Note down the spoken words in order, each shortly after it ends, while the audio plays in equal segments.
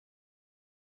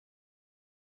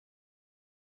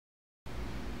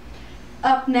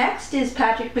Up next is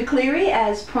Patrick McCleary,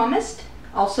 as promised,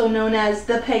 also known as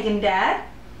the Pagan Dad.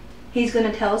 He's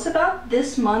going to tell us about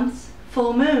this month's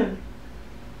full moon.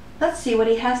 Let's see what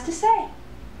he has to say.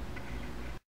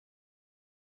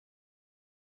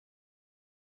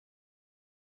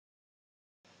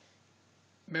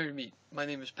 Merry meet. My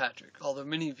name is Patrick, although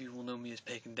many of you will know me as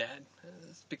Pagan Dad.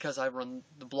 It's because I run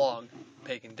the blog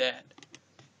Pagan Dad,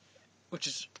 which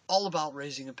is all about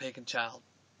raising a pagan child,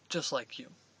 just like you.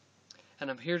 And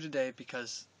I'm here today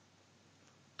because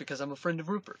I'm a friend of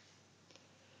Rupert.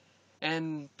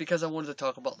 And because I wanted to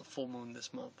talk about the full moon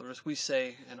this month, or as we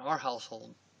say in our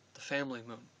household, the family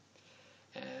moon.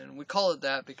 And we call it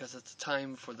that because it's a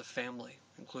time for the family,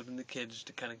 including the kids,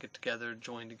 to kind of get together,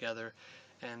 join together,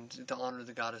 and to honor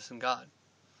the goddess and God.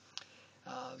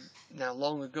 Now,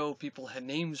 long ago, people had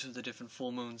names for the different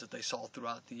full moons that they saw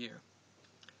throughout the year.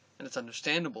 And it's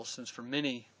understandable, since for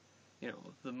many,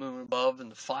 the moon above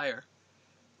and the fire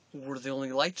were the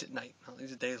only lights at night. Now,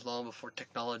 these are days long before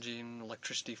technology and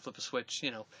electricity, flip a switch,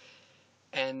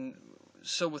 And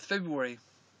so with February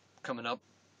coming up,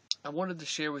 I wanted to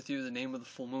share with you the name of the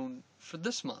full moon for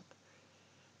this month.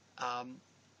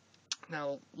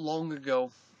 Now, long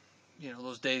ago,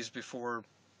 those days before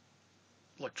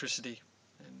electricity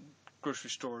and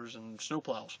grocery stores and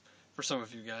snowplows, for some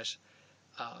of you guys,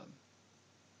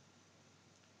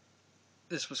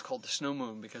 this was called the snow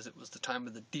moon because it was the time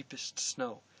of the deepest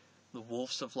snow. The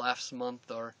wolves of last month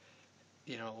are,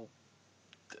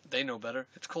 they know better.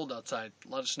 It's cold outside, a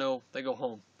lot of snow, they go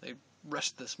home. They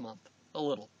rest this month, a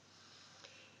little.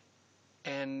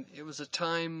 And it was a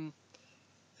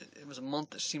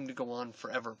month that seemed to go on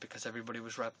forever because everybody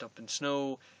was wrapped up in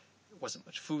snow, there wasn't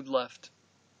much food left.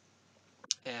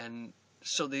 And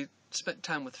so they spent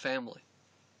time with family.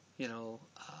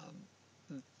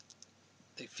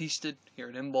 They feasted here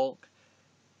at Imbolc,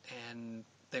 and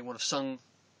they would have sung,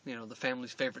 the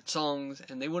family's favorite songs,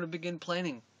 and they would have begun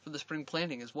planning for the spring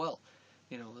planting as well.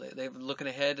 They were looking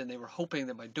ahead, and they were hoping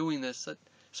that by doing this, that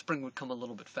spring would come a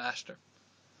little bit faster.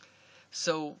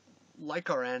 So, like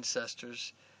our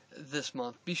ancestors, this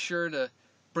month, be sure to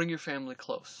bring your family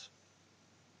close.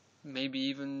 Maybe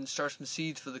even start some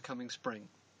seeds for the coming spring,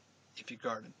 if you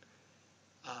garden.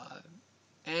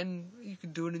 And you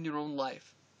can do it in your own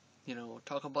life.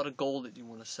 Talk about a goal that you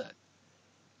want to set.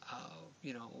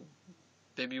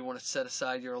 Maybe you want to set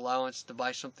aside your allowance to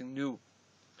buy something new.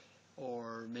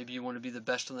 Or maybe you want to be the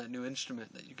best on that new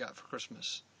instrument that you got for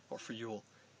Christmas or for Yule.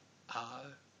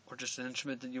 Or just an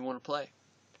instrument that you want to play.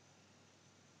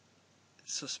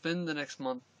 So spend the next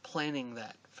month planning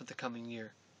that for the coming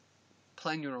year.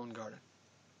 Plan your own garden.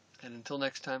 And until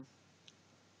next time,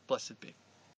 blessed be.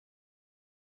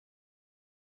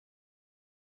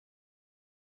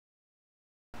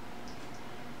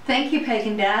 Thank you,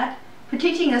 Pagan Dad, for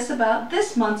teaching us about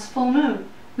this month's full moon.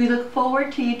 We look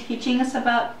forward to you teaching us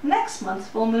about next month's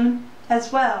full moon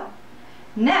as well.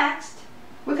 Next,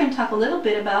 we're going to talk a little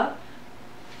bit about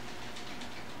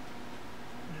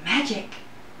magic.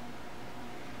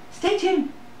 Stay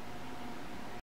tuned.